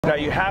Now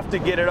you have to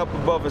get it up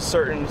above a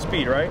certain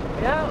speed, right?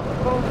 Yeah,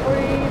 going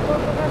 44.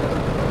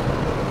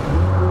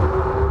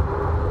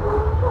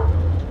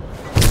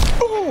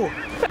 Ooh!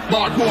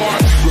 My boy,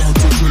 got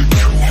to take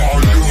you higher.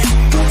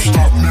 Don't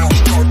stop now,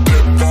 start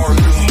that fire.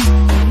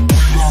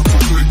 Got to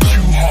take you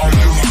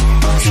higher.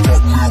 Don't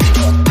stop now,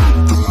 start that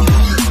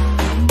fire.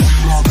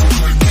 Got to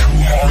take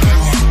you higher.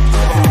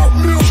 Stop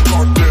now,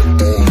 start that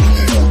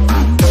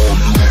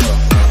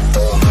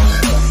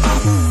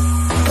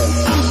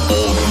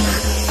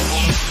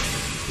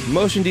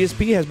Motion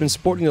DSP has been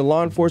supporting the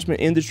law enforcement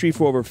industry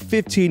for over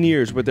 15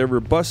 years with their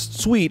robust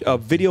suite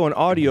of video and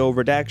audio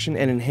redaction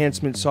and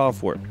enhancement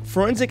software.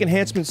 Forensic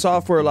enhancement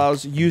software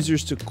allows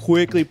users to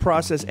quickly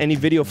process any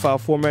video file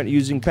format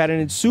using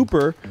patented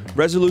super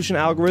resolution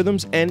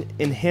algorithms and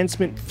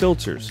enhancement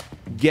filters.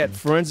 Get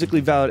forensically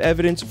valid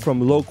evidence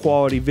from low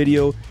quality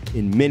video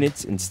in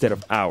minutes instead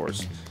of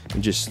hours.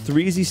 In just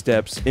 3 easy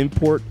steps: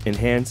 import,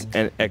 enhance,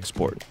 and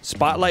export.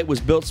 Spotlight was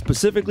built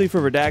specifically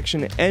for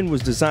redaction and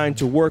was designed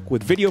to work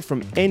with video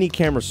from any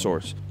camera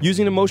source.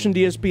 Using the Motion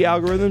DSP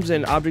algorithms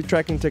and object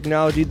tracking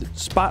technology,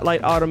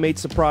 Spotlight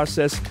automates the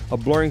process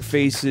of blurring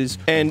faces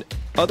and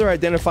other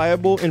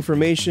identifiable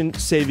information,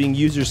 saving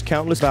users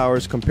countless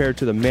hours compared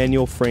to the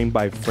manual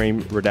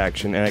frame-by-frame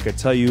redaction. And I can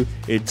tell you,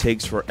 it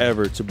takes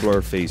forever to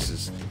blur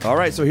faces. All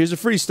right, so here's the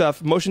free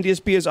stuff. Motion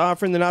DSP is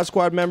offering the Now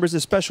Squad members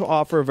a special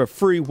offer of a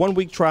free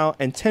 1-week trial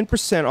and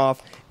 10%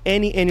 off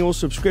any annual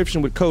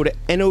subscription with code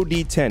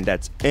NOD10.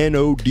 That's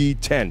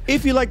NOD10.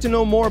 If you'd like to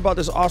know more about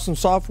this awesome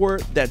software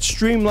that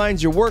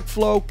streamlines your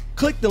workflow,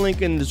 click the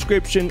link in the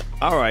description.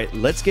 All right,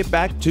 let's get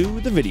back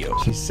to the video.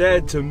 She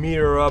said to meet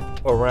her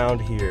up around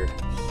here.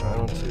 I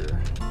don't see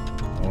her.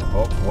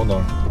 Oh, hold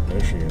on.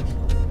 There she is.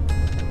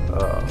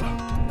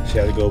 She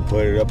had to go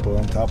put it up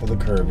on top of the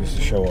curb just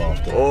to show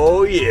off. Though.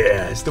 Oh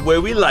yeah, it's the way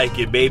we like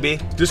it, baby.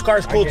 This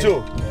car's cool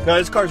too. Yeah. No,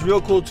 this car's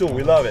real cool too.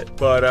 We love it.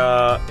 But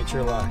it's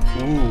your lie.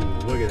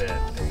 Ooh, look at that.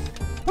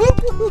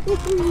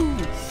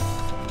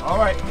 All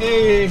right,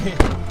 hey.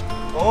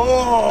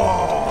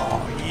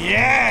 Oh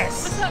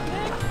yes. What's up,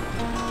 Nick?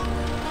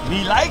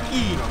 Me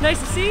likey. Nice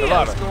to see you.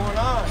 What's going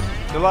on?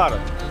 Delata.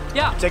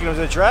 Yeah. Taking him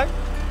to the track?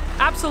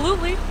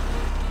 Absolutely.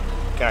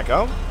 Can I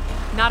come?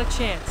 Not a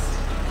chance.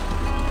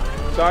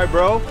 Sorry,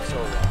 bro.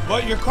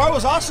 But your car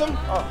was awesome.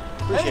 Oh,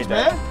 appreciate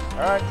that. Man.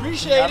 All right.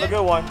 Appreciate it. Have a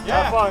good one.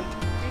 Yeah. Have fun.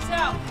 Peace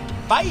out.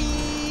 Bye.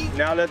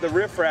 Now that the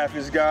riffraff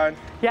is gone.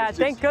 Yeah,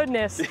 thank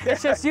goodness. Yeah.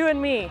 It's just you and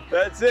me.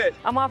 That's it.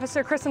 I'm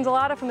Officer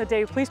Ofc.Delotta from the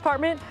Davie Police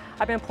Department.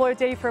 I've been employed at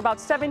Davie for about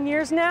 7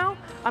 years now.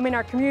 I'm in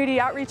our community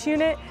outreach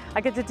unit.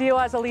 I get to deal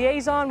as a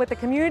liaison with the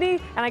community,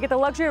 and I get the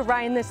luxury of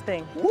riding this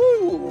thing.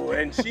 Woo!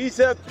 And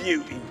she's a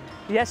beauty.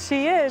 Yes,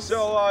 she is.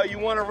 So you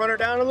want to run her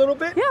down a little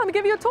bit? Yeah, let me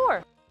give you a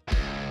tour.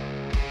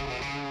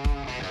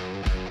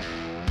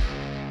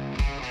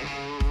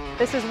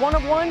 This is one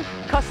of one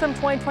custom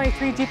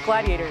 2023 Jeep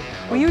Gladiator.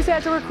 We use it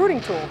as a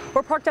recruiting tool.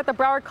 We're parked at the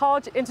Broward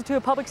College Institute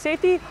of Public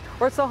Safety,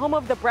 where it's the home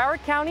of the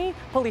Broward County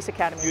Police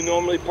Academy. You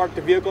normally park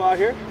the vehicle out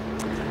here?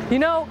 You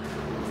know,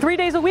 3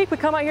 days a week we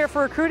come out here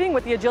for recruiting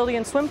with the agility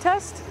and swim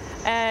test,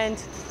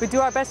 and we do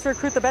our best to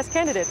recruit the best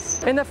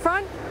candidates. In the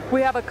front,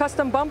 we have a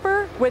custom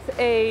bumper with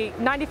a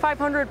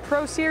 9500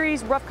 Pro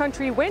Series rough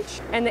country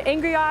winch and the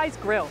Angry Eyes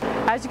grill.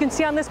 As you can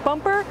see on this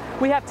bumper,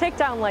 we have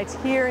takedown lights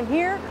here and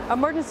here,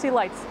 emergency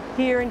lights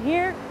here and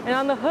here, and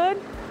on the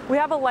hood, we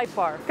have a light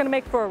bar. It's gonna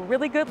make for a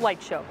really good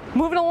light show.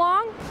 Moving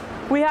along,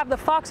 we have the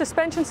Fox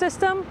suspension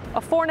system,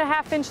 a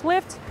 4.5-inch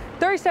lift,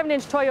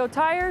 37-inch Toyo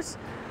tires,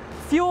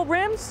 fuel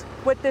rims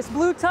with this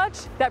blue touch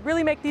that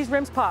really make these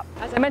rims pop.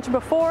 As I mentioned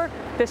before,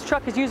 this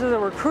truck is used as a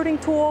recruiting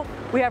tool.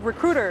 We have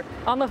recruiter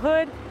on the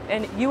hood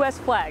and US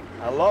flag.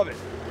 I love it.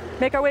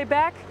 Make our way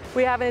back,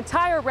 we have an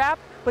entire wrap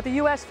with the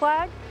US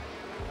flag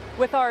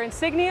with our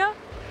insignia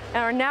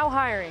and our now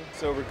hiring.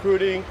 So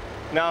recruiting,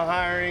 now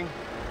hiring,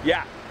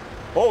 yeah.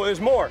 Oh,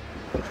 there's more.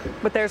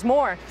 But there's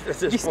more.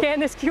 You scan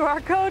this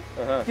QR code,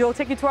 you'll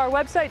take you to our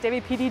website,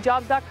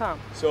 daviepdjobs.com.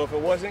 So if it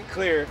wasn't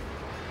clear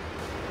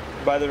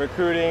by the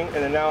recruiting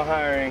and the now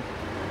hiring,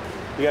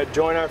 you got to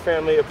join our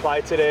family,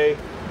 apply today,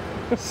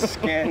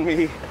 scan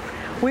me.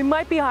 We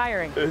might be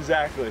hiring.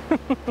 Exactly.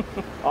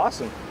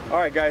 Awesome. All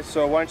right, guys,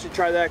 so why don't you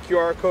try that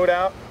QR code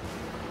out?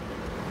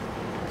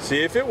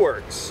 See if it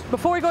works.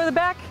 Before we go to the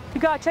back, you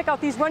gotta check out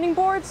these running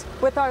boards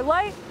with our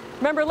light.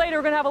 Remember, later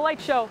we're gonna have a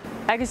light show.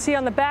 As you can see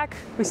on the back,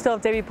 we still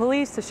have Davie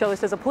Police to show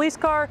this as a police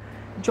car.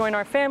 Join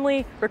our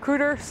family.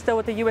 Recruiter, still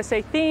with the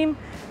USA theme.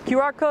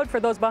 QR code for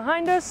those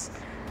behind us.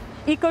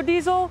 Eco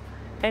Diesel.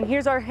 And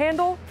here's our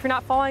handle. If you're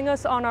not following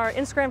us on our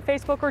Instagram,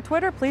 Facebook, or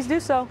Twitter, please do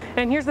so.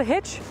 And here's the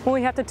hitch when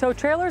we have to tow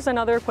trailers and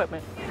other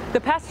equipment. The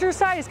passenger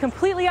side is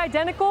completely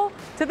identical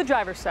to the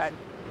driver's side.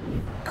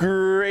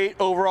 Great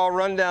overall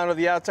rundown of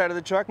the outside of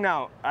the truck.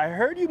 Now, I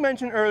heard you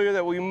mention earlier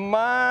that we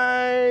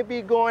might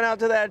be going out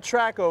to that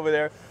track over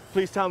there.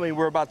 Please tell me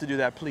we're about to do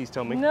that. Please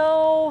tell me.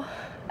 No,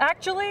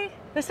 actually,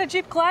 this is a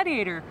Jeep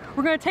Gladiator.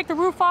 We're gonna take the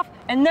roof off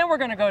and then we're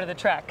gonna go to the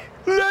track.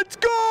 Let's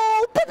go!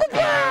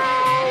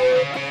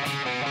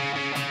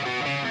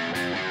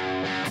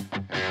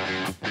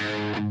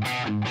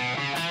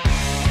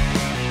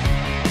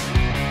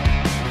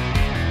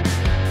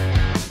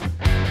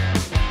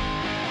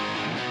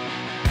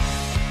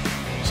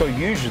 So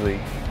usually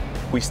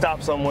we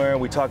stop somewhere,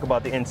 we talk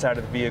about the inside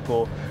of the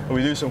vehicle, and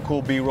we do some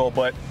cool B-roll,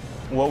 but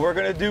what we're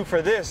gonna do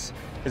for this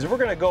is we're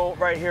gonna go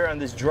right here on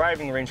this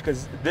driving range,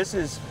 because this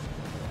is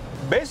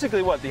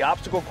basically what the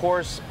obstacle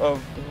course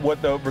of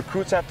what the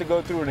recruits have to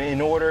go through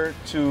in order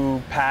to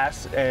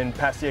pass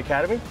the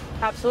academy.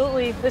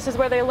 Absolutely. This is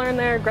where they learn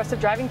their aggressive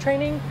driving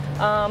training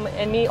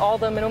and meet all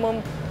the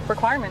minimum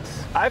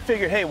requirements. I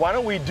figured, hey, why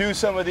don't we do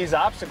some of these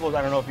obstacles?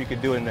 I don't know if you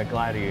could do it in the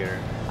Gladiator.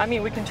 I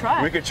mean, we can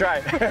try. We could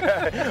try.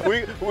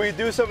 we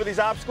do some of these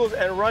obstacles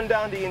and run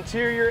down the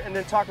interior, and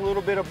then talk a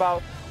little bit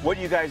about what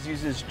you guys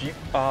use this Jeep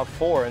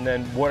for, and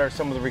then what are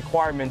some of the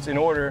requirements in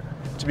order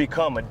to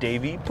become a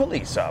Davie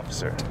police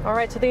officer. All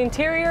right, so the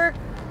interior,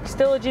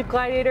 still a Jeep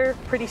Gladiator,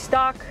 pretty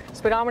stock.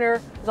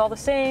 Speedometer is all the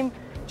same.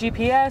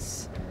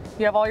 GPS,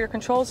 you have all your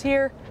controls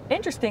here.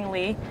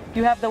 Interestingly,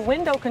 you have the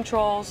window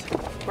controls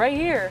right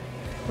here.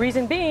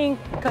 Reason being,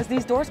 because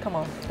these doors come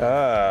off.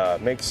 Ah,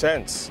 makes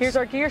sense. Here's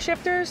our gear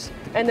shifters,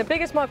 and the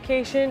biggest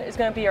modification is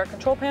going to be our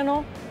control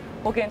panel.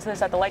 We'll get into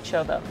this at the light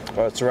show though.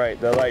 That's right,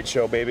 the light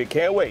show, baby.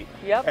 Can't wait.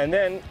 Yep. And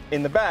then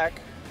in the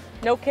back,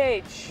 no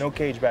cage. no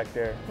cage back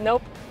there.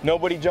 Nope.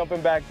 Nobody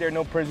jumping back there,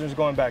 no prisoners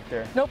going back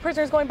there. No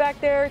prisoners going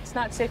back there. It's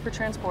not safe for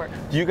transport.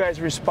 Do you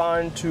guys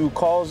respond to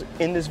calls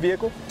in this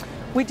vehicle?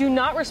 We do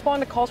not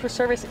respond to calls for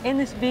service in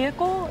this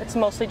vehicle. It's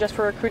mostly just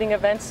for recruiting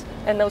events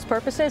and those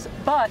purposes.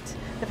 But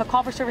if a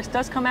call for service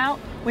does come out,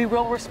 we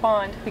will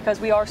respond because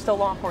we are still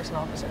law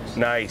enforcement officers.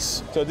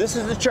 Nice. So this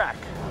is the track.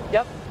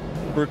 Yep.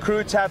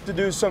 Recruits have to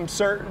do some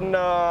certain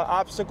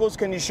obstacles.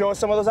 Can you show us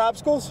some of those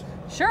obstacles?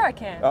 Sure, I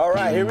can. All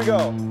right, here we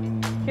go.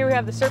 Here we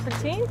have the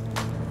serpentine.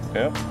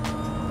 Yep.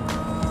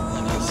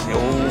 The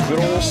old, good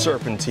old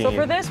serpentine. So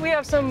for this, we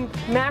have some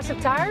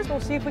massive tires. We'll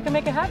see if we can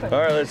make it happen.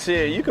 All right, let's see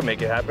it. You can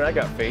make it happen. I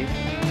got faith.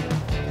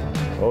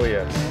 Oh,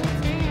 yes.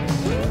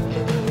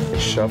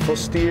 Shuffle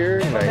steer.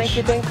 Nice. Thank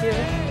you, thank you.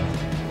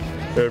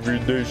 Every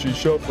day she's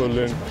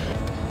shuffling.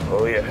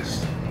 Oh,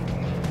 yes.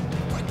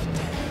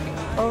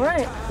 All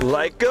right.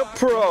 Like a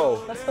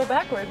pro. Let's go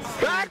backwards.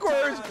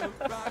 Backwards.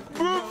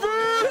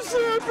 Reverse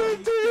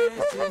serpentine.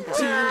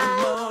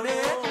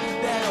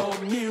 That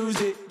old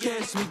music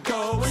gets me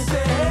going.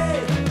 Say,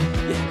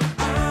 yeah,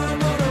 I'm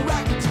gonna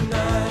rock it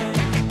tonight.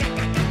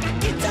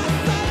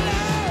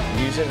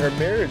 Using her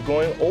mirror is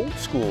going old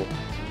school.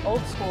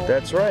 Old school.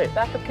 That's right.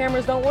 Backup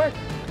cameras don't work.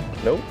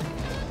 Nope.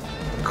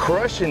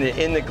 Crushing it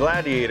in the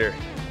Gladiator.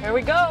 Here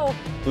we go.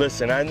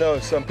 Listen, I know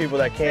some people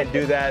that can't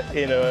do that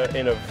in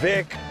a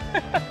Vic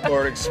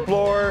or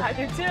Explorer. I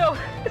do too.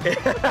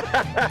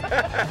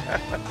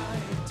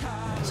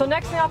 So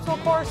next in the obstacle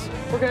course,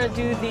 we're gonna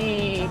do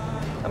the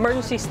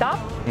emergency stop,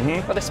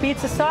 or the speed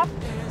to stop.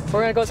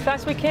 We're gonna go as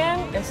fast as we can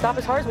and stop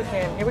as hard as we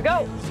can. Here we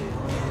go.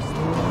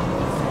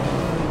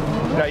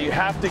 Now you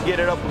have to get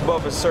it up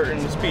above a certain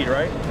speed,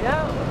 right?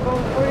 Yeah,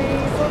 going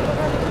 40,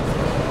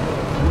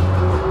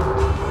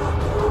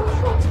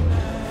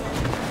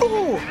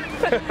 Ooh!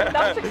 That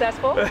was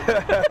successful.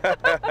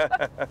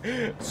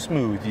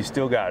 Smooth, you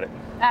still got it.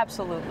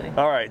 Absolutely.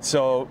 All right,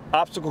 so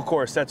obstacle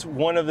course, that's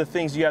one of the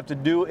things you have to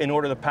do in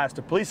order to pass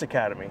the police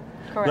academy.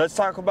 Correct. Let's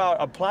talk about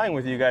applying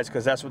with you guys,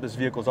 because that's what this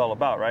vehicle is all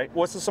about, right?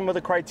 What's some of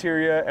the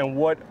criteria and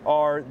what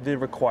are the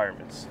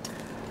requirements?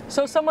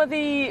 So some of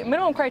the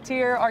minimum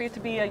criteria are you to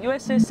be a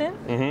U.S. citizen,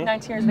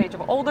 19 years of age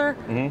or older.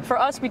 For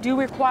us, we do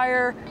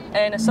require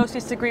an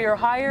associate's degree or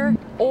higher,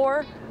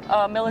 or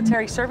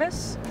military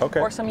service,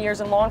 or some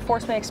years in law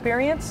enforcement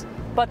experience.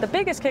 But the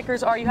biggest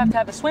kickers are you have to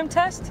have a swim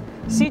test,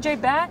 CJ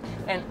BAT,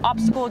 and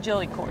obstacle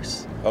agility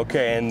course.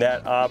 Okay, and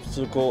that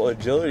obstacle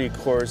agility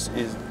course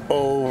is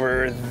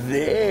over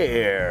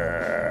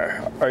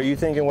there. Are you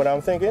thinking what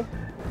I'm thinking?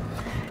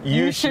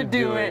 You should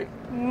do it.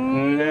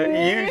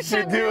 You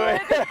should do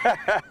it.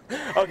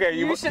 Okay,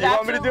 you want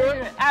me to do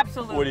it?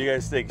 Absolutely. What do you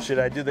guys think? Should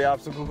I do the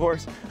obstacle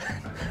course?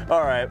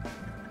 All right.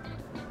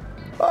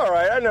 All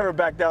right, I never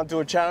back down to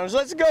a challenge.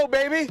 Let's go,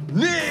 baby.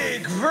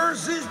 Nick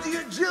versus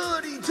the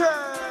agility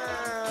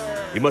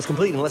time. He must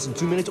complete in less than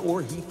 2 minutes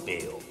or he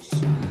fails.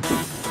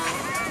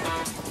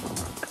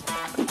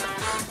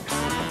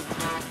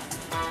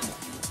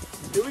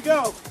 Here we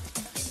go.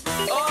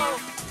 Oh.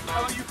 How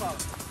about you, Paul?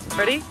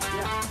 Ready?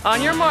 Yeah.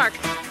 On your mark.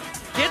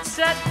 Get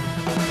set.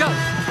 Go.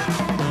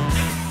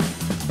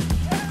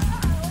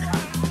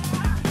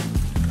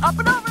 Up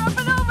and over, up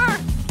and over.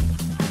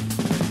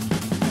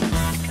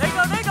 There you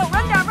go, there you go.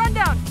 Run down, run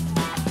down.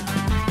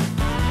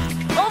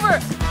 Over.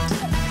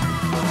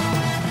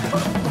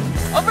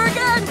 Over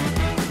again.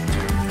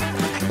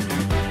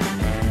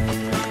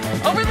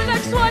 Over the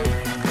next one.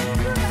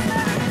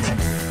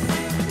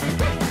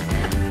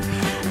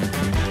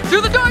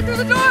 Through the door, through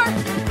the door.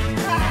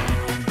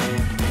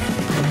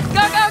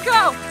 Go, go,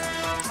 go.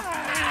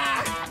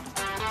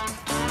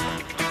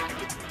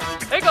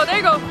 There you go, there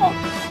you go. Oh.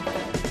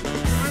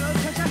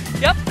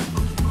 Yep.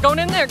 Going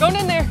in there, going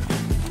in there.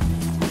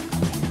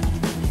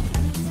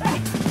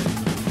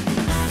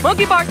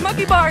 Monkey bars,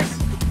 monkey bars.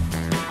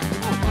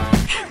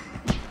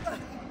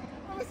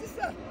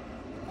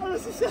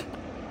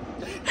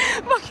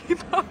 Monkey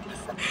bars,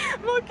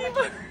 monkey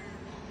bars.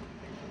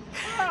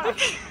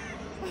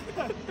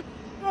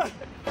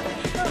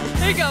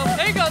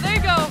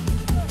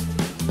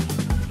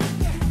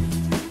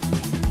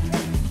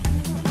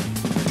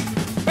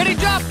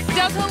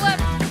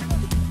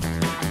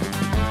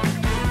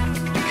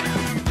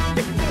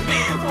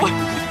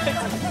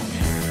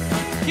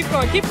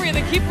 going. Keep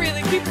breathing, keep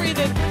breathing, keep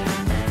breathing.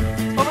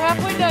 Over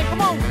halfway done,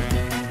 come on.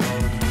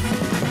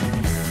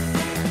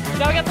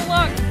 Now we got the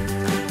lung.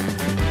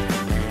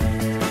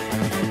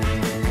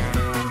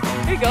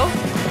 Here you go.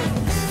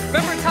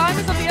 Remember, time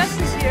is of the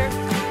essence here.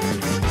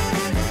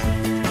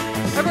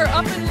 Remember,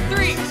 up in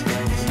 3.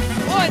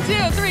 1,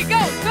 2, 3, go,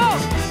 go.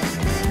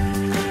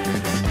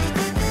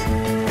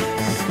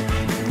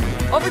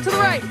 Over to the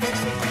right.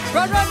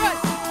 Run, run, run.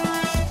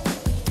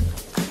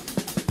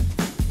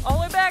 All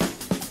the way back.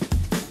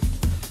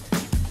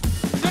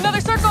 Do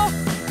another circle.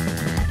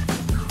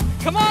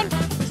 Come on, to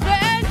the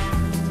end.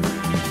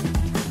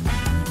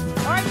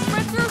 All right,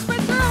 sprint through,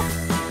 sprint through.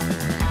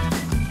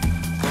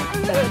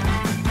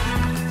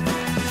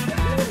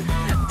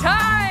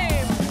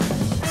 Time.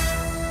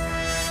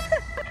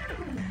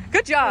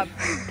 Good job.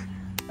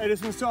 I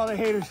just went to all the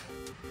haters.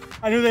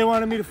 I knew they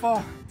wanted me to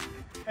fall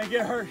and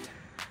get hurt.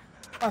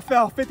 I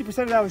fell.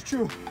 50% of that was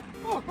true.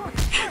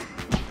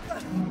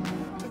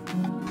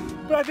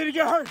 But I didn't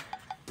get hurt.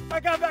 I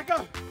got back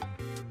up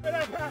and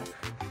I passed.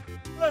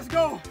 Let's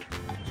go.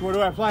 So where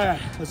do I apply at?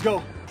 Let's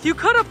go. You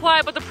could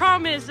apply, but the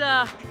problem is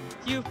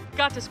you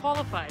got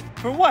disqualified.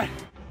 For what?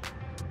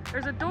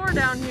 There's a door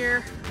down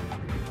here.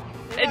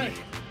 And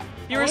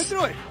you were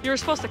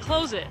supposed to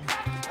close it.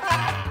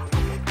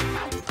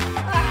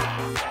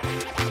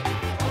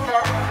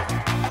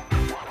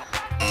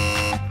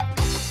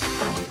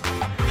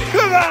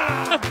 Come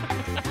on!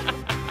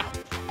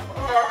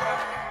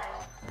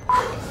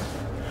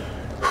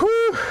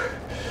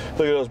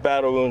 Look at those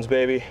battle wounds,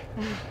 baby.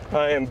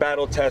 I am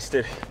battle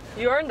tested.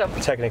 You earned them.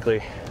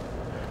 Technically,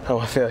 I'm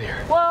a failure.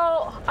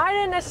 Well, I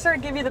didn't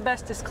necessarily give you the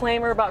best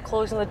disclaimer about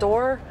closing the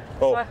door.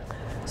 Oh.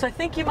 So I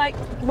think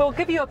we'll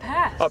give you a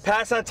pass. A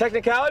pass on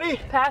technicality?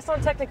 Pass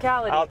on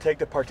technicality. I'll take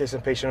the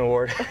participation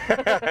award.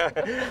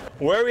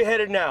 Where are we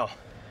headed now?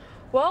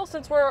 Well,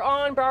 since we're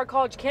on Broward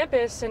College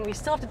campus and we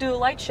still have to do a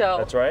light show.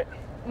 That's right.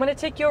 I'm gonna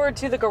take you over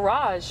to the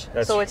garage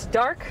so it's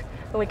dark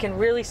and we can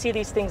really see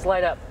these things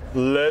light up.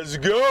 Let's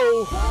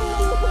go.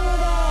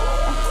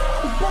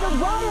 Better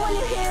run when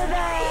you hear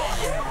that.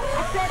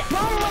 I said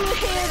run when you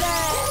hear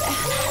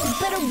that.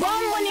 Better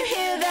run when you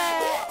hear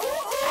that.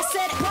 I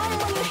said run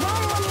when you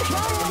run when you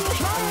run when you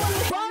run when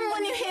you run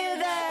when you hear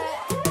that.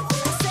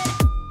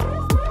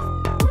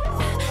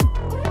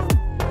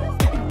 I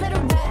said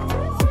better run.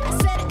 I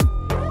said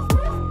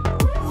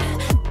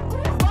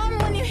run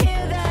when you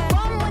hear that.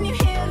 Run when you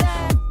hear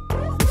that.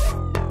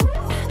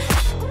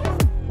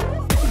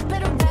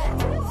 Better run.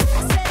 I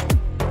said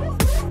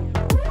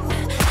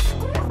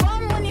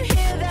run when you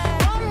hear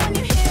that. Run when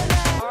you hear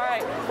that. All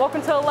right,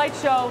 welcome to the light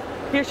show.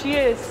 Here she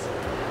is.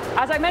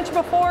 As I mentioned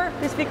before,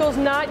 this vehicle is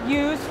not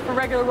used for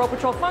regular road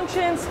patrol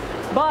functions,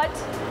 but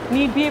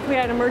need be if we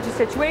had an emergency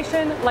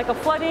situation like a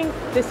flooding.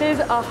 This is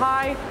a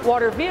high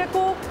water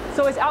vehicle,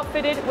 so it's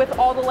outfitted with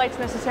all the lights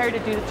necessary to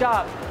do the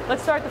job.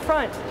 Let's start at the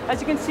front. As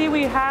you can see,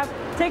 we have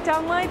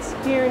takedown lights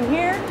here and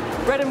here,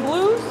 red and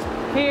blues,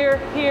 here,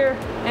 here,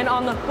 and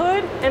on the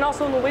hood, and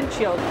also in the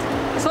windshield.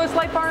 So it's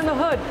light bar in the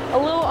hood, a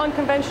little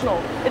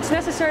unconventional. It's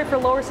necessary for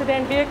lower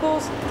sedan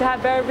vehicles to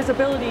have better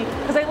visibility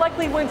because they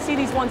likely wouldn't see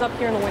these ones up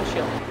here in the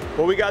windshield.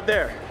 What we got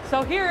there?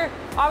 So here,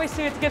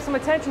 obviously to give some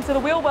attention to the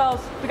wheel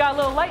wells, we got a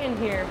little light in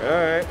here. All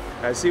right,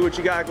 I see what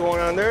you got going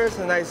on there. It's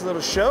a nice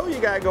little show you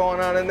got going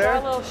on in there.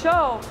 Got a little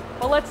show.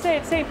 Well, let's say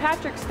it's St.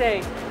 Patrick's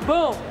Day.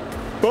 Boom.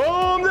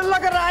 Boom, the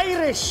luck of the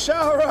Irish,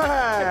 all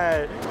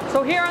right.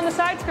 So here on the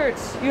side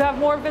skirts, you have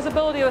more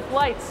visibility with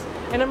lights.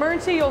 In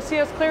emergency, you'll see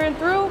us clearing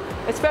through,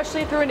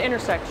 especially through an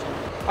intersection.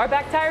 Our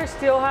back tires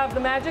still have the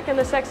magic and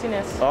the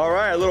sexiness. All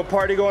right, a little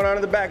party going on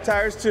in the back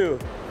tires too.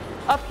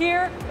 Up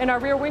here in our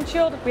rear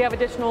windshield, we have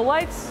additional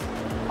lights.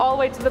 All the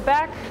way to the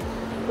back,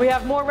 we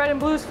have more red and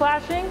blues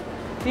flashing.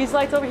 These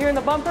lights over here in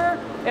the bumper,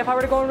 if I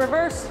were to go in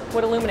reverse,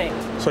 would illuminate.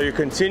 So you're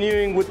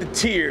continuing with the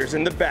tiers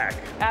in the back.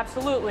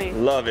 Absolutely.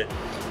 Love it.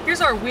 Here's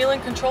our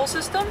wheel-in control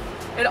system.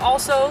 It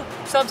also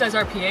serves as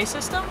our PA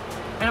system.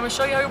 And I'm gonna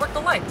show you how we work the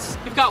lights.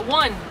 You've got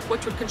one,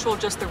 which would control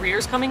just the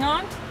rears coming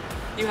on.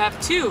 You have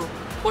two,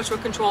 which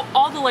would control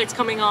all the lights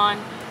coming on.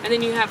 And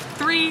then you have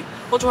three,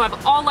 which will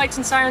have all lights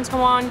and sirens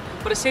come on.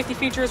 But a safety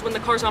feature is when the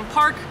car's on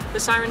park, the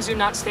sirens do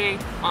not stay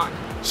on.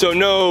 So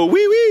no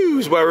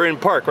wee-wees while we're in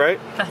park, right?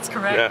 That's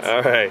correct. Yeah,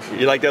 all right.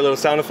 You like that little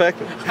sound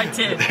effect? I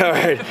did. All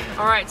right.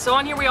 All right, so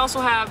on here we also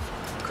have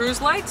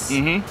cruise lights.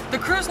 The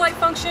cruise light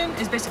function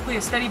is basically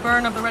a steady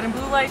burn of the red and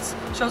blue lights,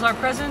 shows our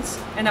presence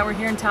and that we're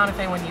here in town if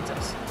anyone needs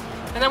us.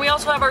 And then we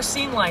also have our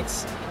scene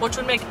lights, which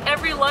would make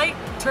every light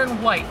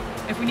turn white.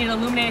 If we need to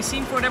illuminate a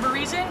scene for whatever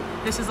reason,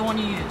 this is the one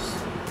you use.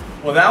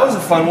 Well, that was a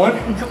fun one.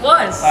 It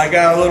was. I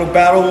got a little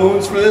battle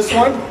wounds for this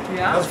one.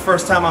 Yeah. That was the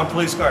first time on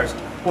police cars.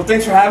 Well,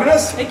 thanks for having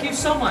us. Thank you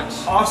so much.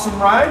 Awesome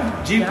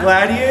ride, Jeep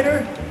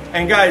Gladiator.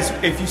 And guys,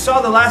 if you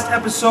saw the last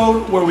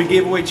episode where we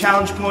gave away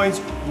challenge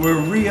coins, we're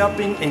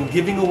re-upping and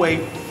giving away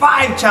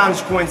 5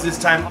 challenge coins this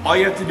time. All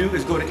you have to do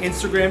is go to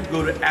Instagram,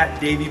 go to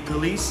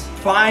 @DaviePolice,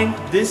 find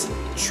this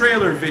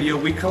trailer video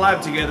we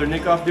collab together,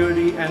 Nick Off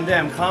Duty and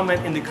them,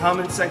 comment in the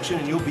comment section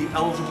and you'll be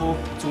eligible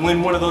to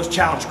win one of those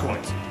challenge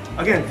coins.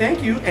 again,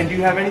 thank you, and do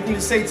you have anything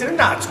to say to the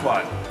Knot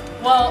Squad?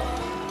 Well,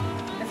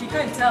 if you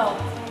couldn't tell,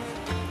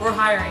 we're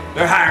hiring.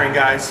 They're hiring,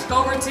 guys. Go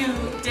over to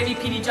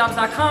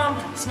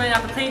daviepdjobs.com, submit an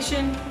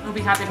application, we'll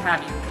be happy to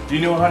have you. Do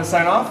you know how to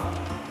sign off?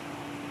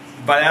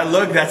 By that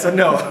look, that's a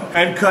no.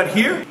 And cut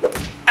here,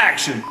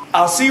 action.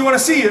 I'll see you when I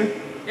see you.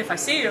 If I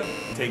see you.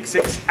 Take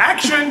 6,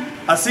 action.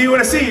 I'll see you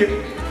when I see you.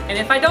 And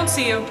if I don't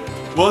see you.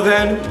 Well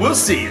then, we'll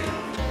see you.